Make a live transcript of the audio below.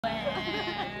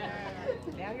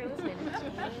Now you're listening.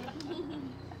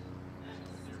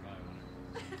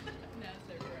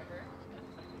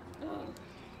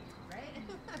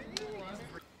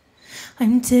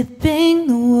 I'm tipping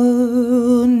the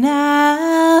world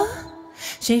now,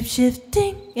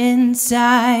 shape-shifting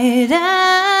inside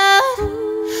out,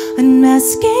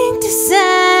 unmasking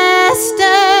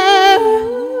disaster,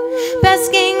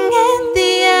 basking in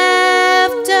the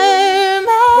aftermath,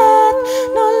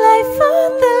 no life for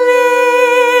the living.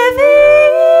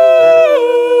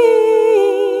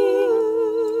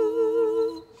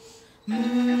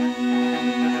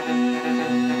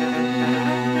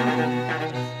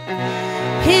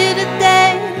 Here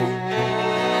today,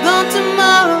 gone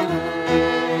tomorrow,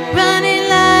 running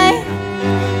like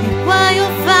a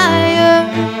wildfire,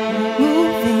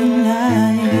 moving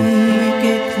like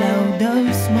a cloud of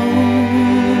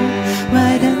smoke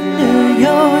right under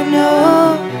your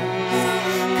nose.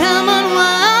 Come on,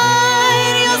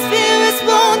 wine, your spirit's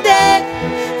wounded,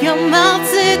 your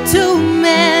mouth's a tomb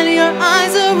and your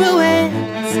eyes are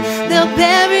ruins. They'll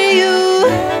bury you,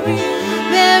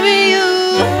 bury you.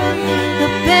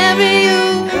 Bury you,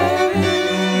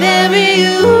 bury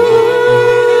you.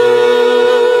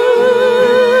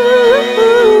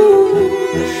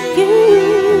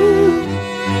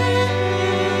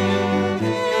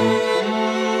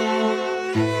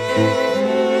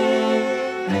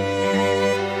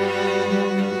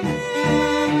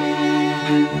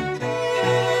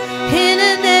 In a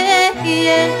day,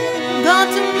 yeah, gone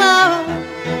tomorrow,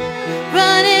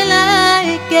 running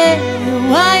like a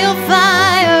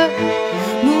wildfire,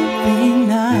 moving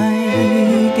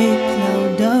like a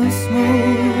cloud of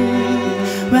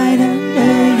smoke right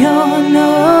under your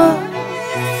nose.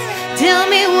 Tell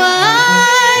me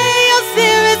why your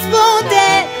spirit's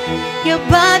wounded, your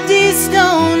body's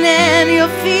stone and your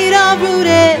feet are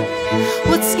rooted.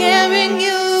 What's scaring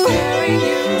you?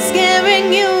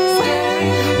 Scaring you?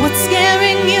 What's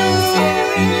scaring you?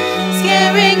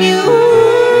 Scaring you?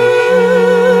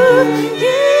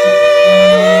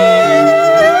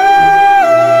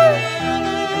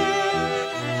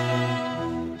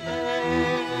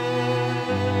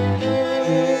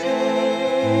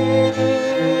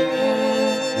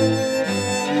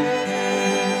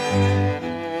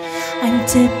 I'm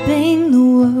tipping the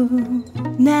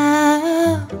world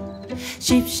now,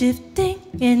 shape-shifting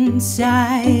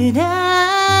inside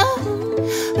out,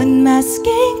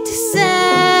 unmasking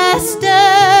disaster,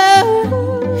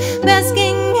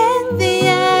 basking in the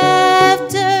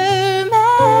aftermath,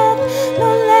 no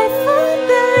life for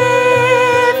the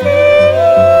living.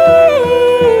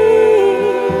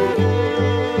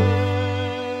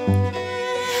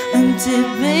 I'm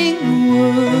tipping the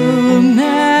world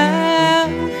now,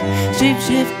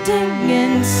 shape-shifting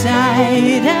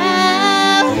inside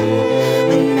out,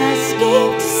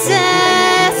 unmasking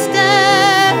disaster,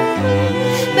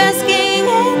 basking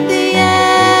in the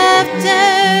aftermath,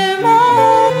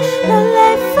 no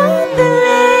life for the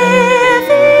living.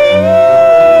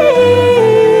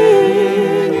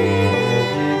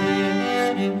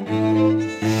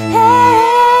 Hey,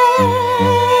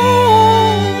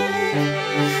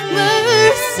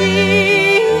 mercy.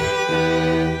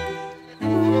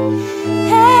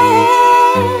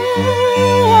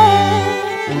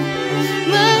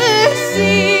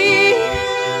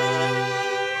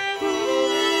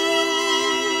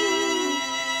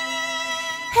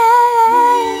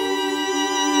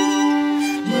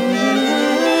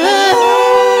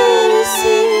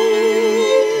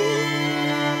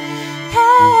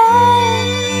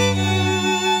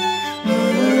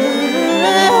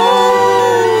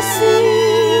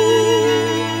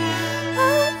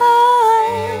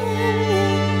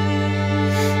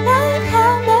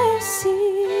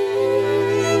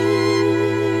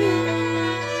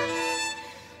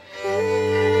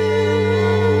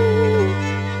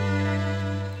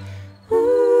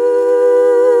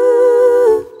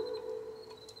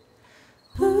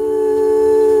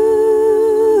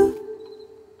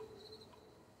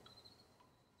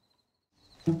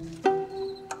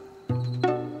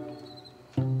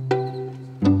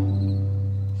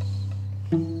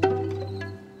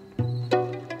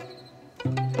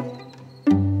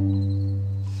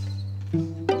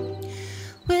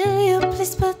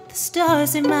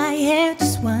 Stars in my hair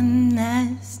just one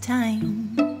last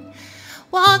time,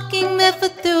 walking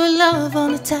barefoot through love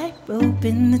on a tightrope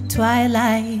in the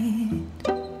twilight.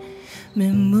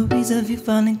 Memories of you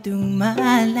falling through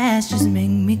my lashes make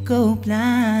me go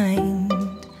blind.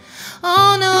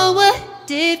 Oh no, what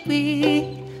did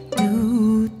we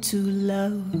do to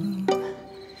love?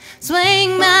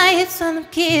 Swaying my hips while I'm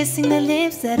kissing the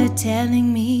lips that are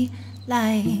telling me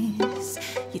lies.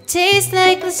 You taste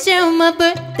like let's share my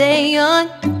birthday on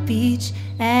the beach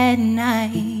at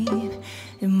night.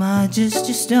 Am I just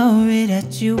a story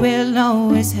that you will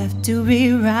always have to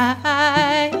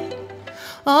rewrite?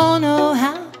 Oh no,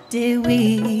 how did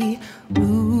we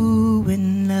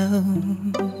ruin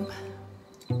love?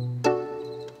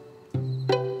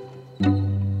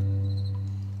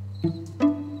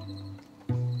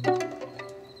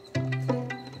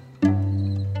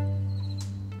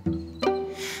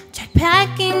 Tried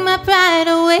packing my pride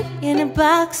away in a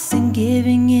box and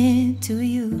giving it to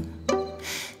you.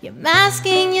 You're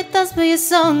masking your thoughts, but your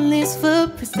soul leaves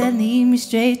footprints that lead me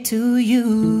straight to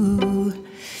you.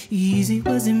 Easy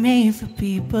wasn't made for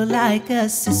people like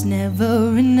us, it's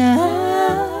never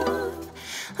enough.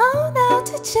 Oh, not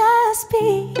to just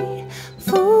be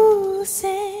fools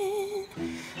in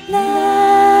love.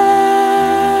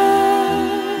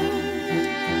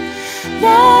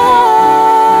 Love.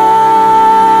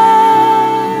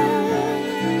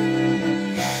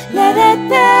 Let it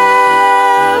down.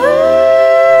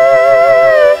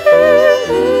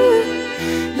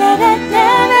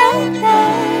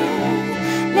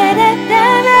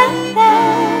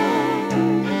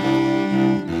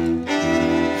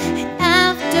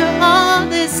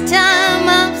 Time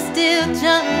I'm still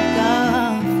drunk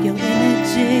off your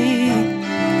energy,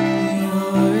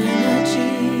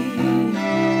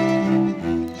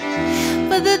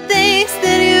 But the things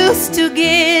that used to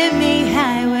give me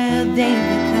high, well, they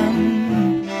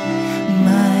become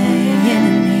my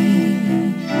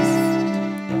enemies.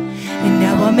 And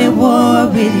now I'm at war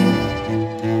with you,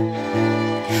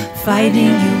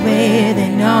 fighting you where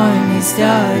an army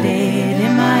started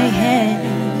in my head.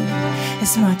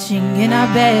 It's marching in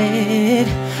our bed.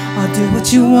 I'll do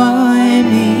what you want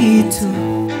me to.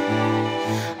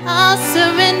 I'll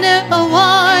surrender a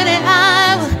war that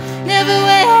I will never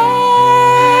win.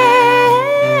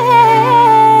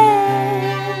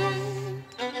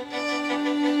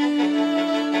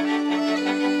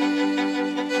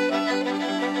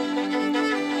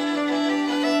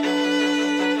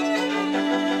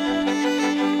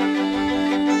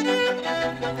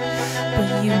 But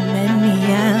you met me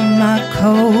at my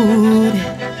code,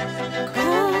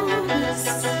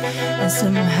 and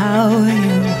somehow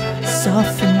you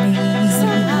softened me.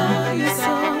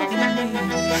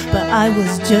 But I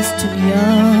was just too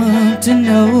young to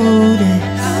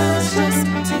notice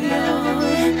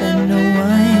that no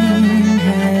one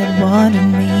had wanted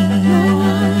me.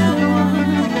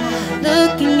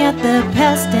 Looking at the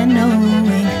past and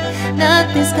knowing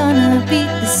nothing's gonna be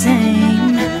the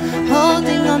same,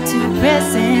 holding on to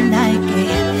present like a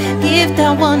gift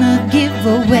I wanna give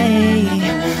away.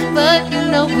 But you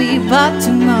know we bought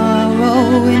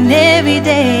tomorrow, and every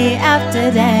day after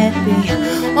that we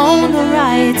own the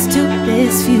rights to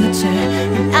this future,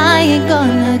 and I ain't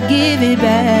gonna give it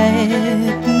back,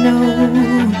 no.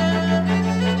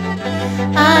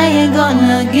 I ain't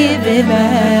gonna give it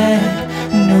back,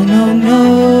 no, no, no.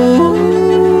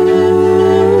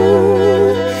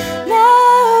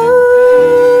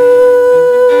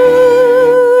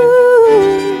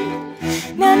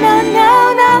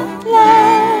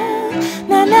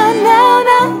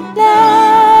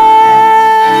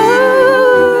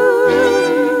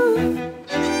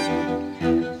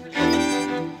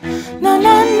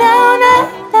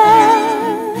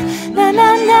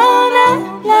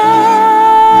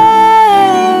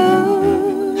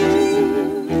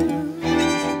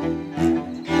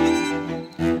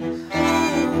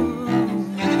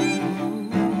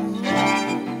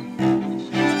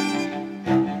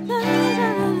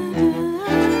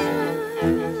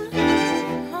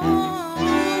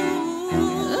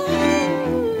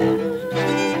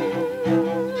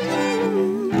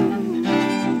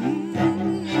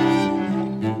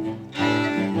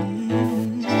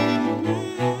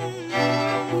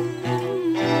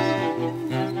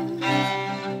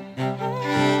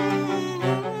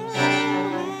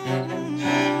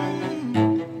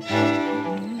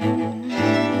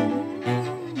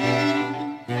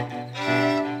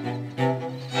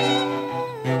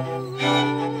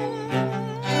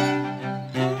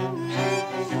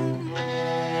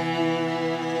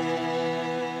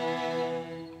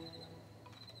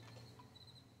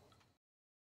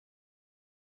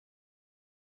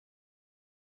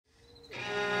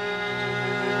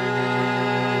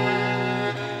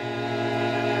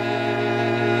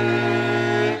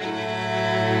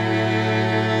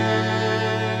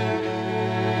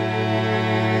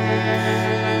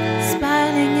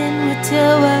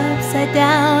 Upside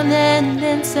down and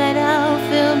inside out,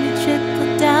 feel me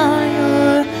trickle down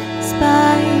your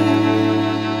spine.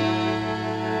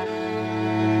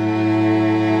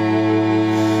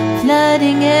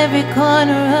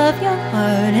 corner of your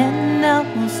heart, and I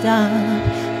won't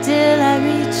stop till I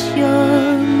reach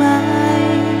your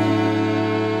mind.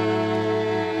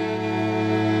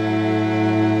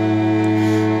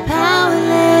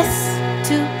 Powerless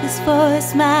to this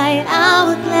force, my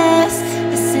hourglass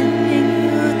is sending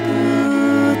you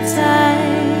through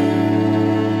time.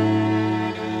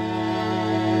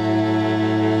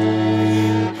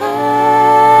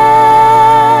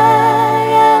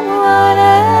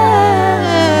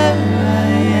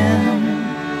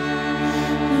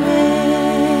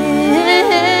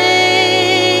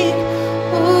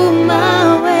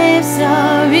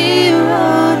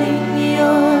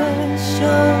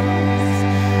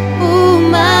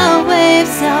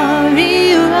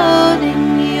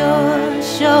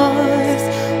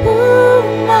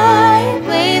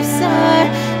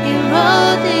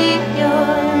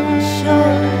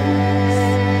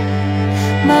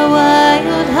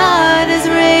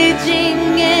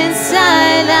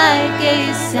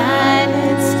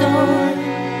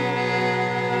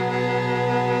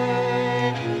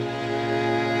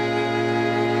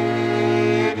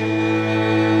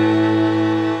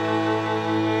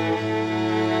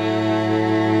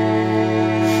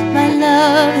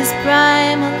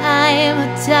 Primal, I am a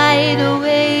tidal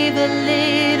wave, a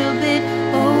little bit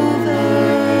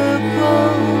overgrown.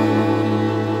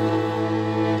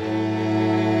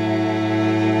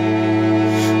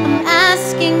 I'm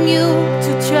asking you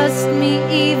to trust me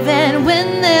even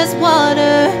when there's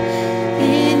water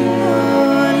in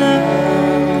your lungs.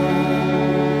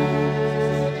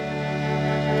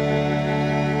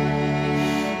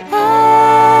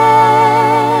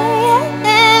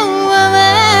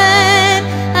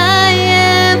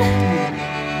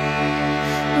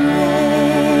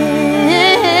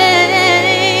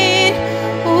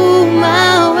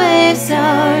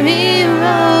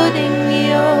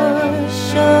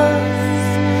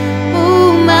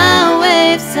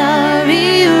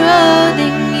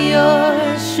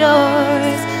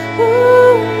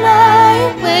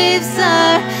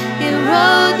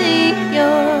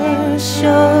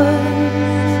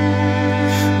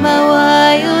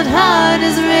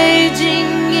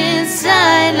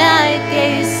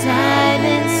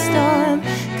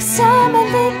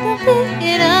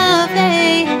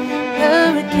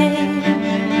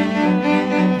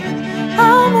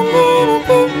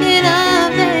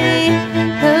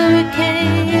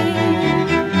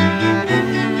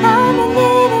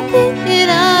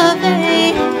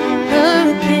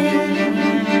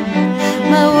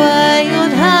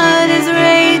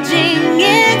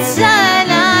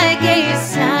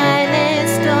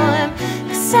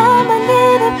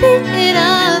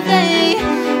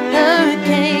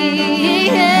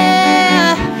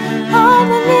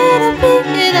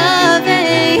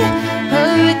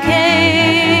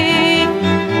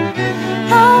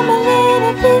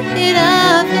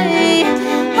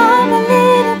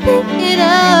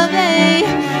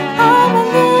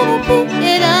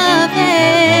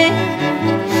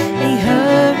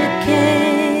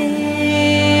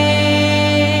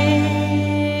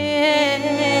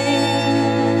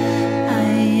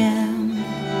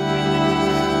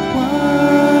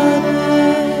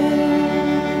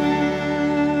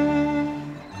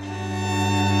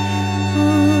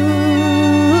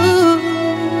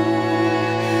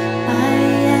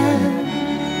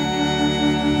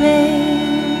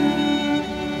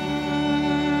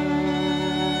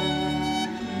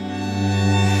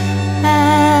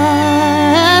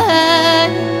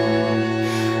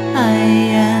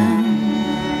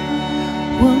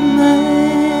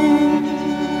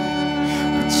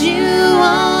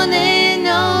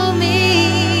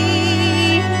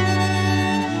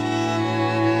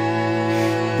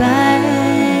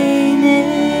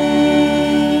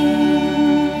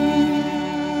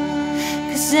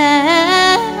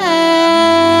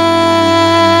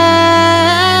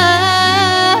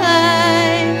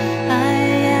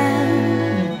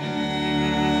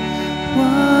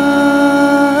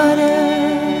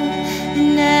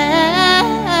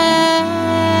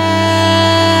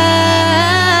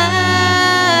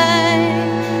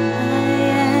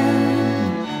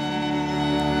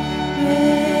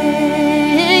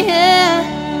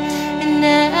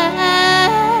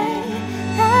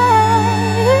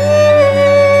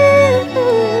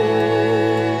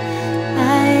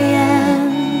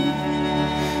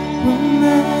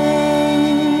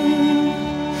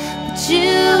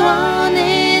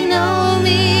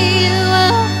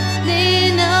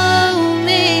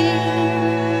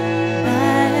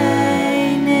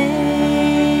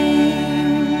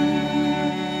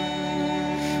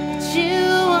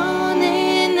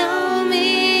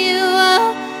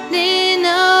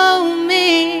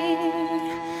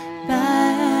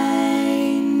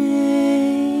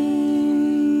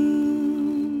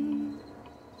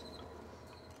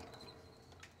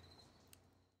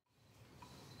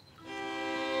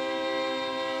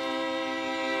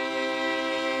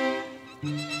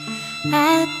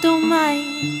 I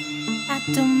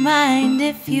don't mind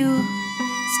if you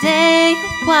stay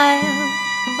a while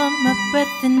on my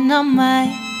breath and on my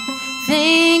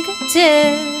fingertips.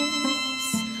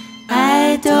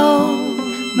 I don't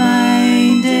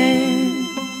mind it.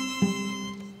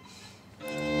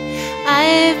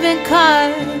 I've been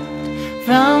carved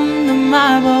from the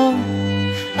marble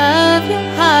of your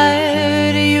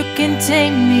heart. You can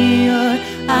take me or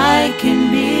I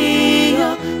can be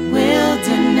your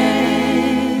wilderness.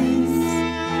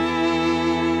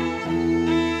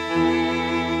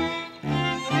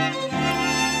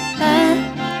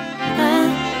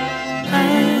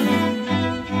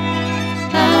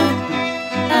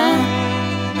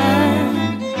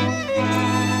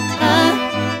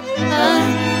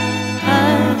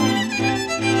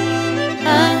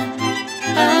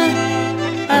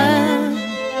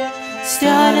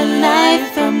 Start a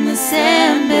life from the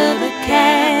sand, build a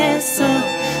castle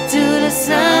to the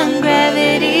sun.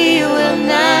 Gravity will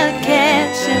not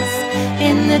catch us.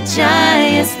 In the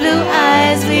giant's blue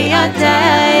eyes, we are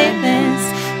diamonds,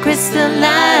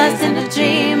 crystallized in a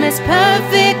dream. It's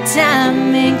perfect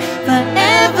timing.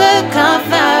 Forever caught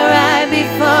fire right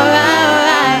before our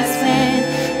eyes when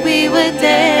we were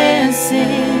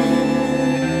dancing.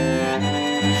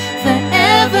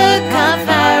 Forever caught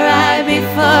fire right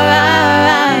before our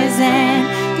eyes, and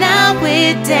now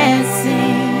we're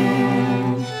dancing.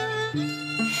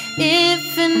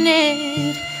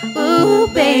 Infinite, ooh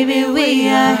baby, we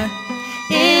are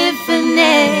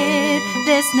infinite.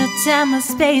 There's no time or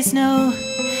space, no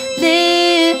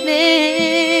limits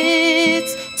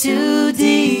to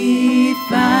define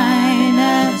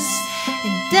us.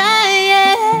 And I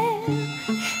am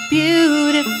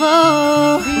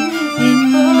beautiful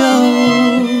in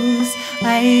those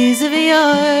eyes of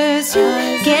yours. You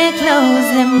can't close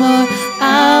them or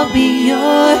I'll be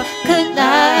your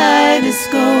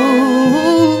kaleidoscope.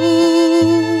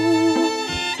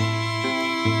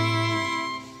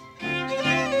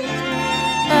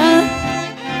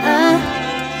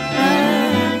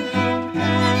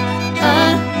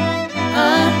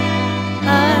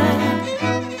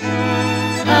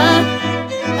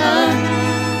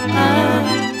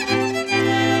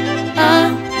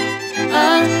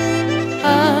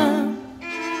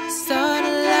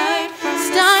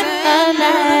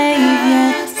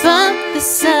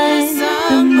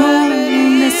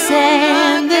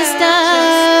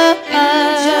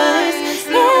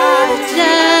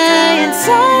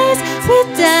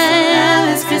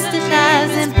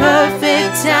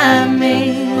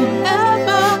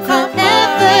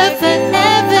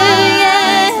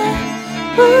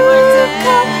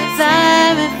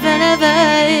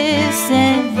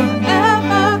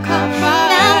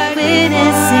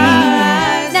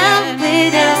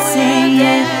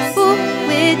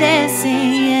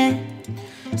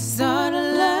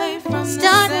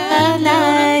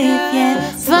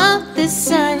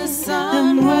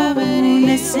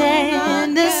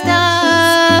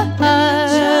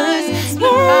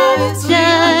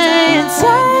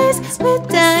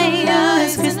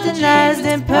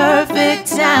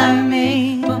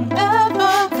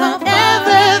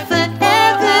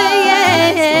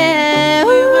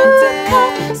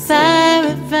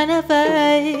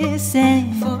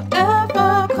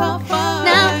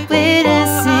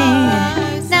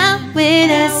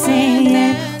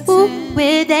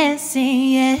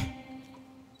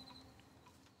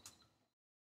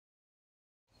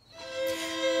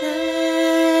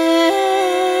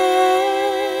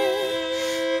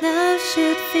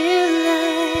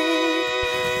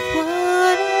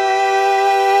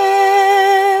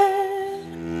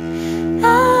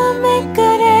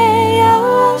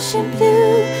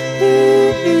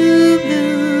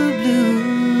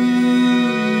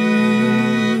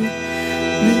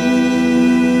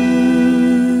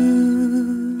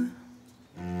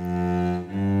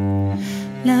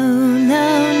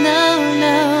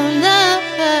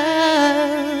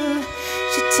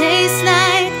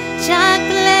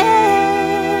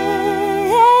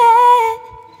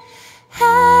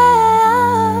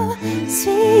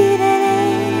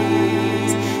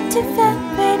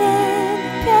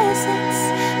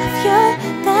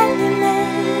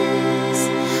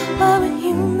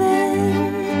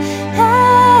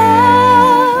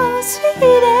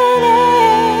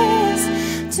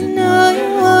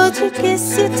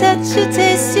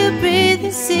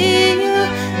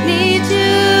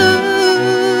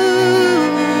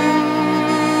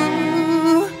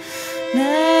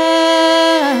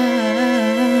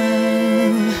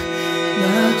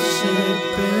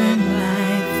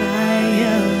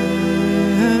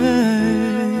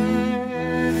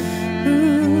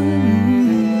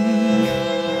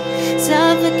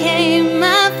 Became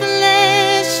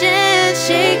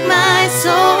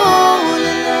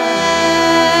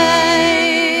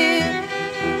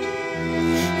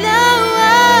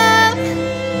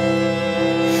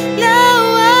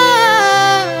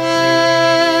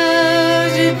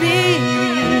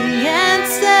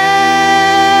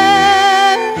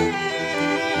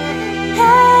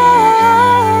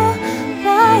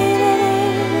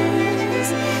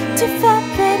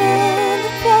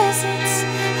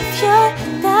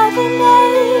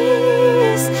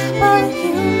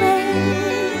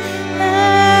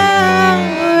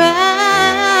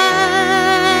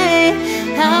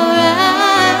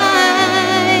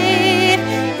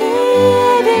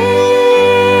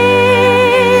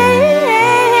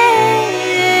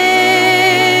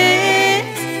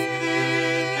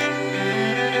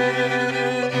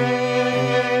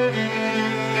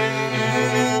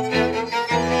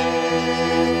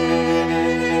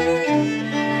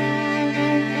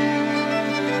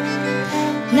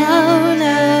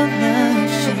louder.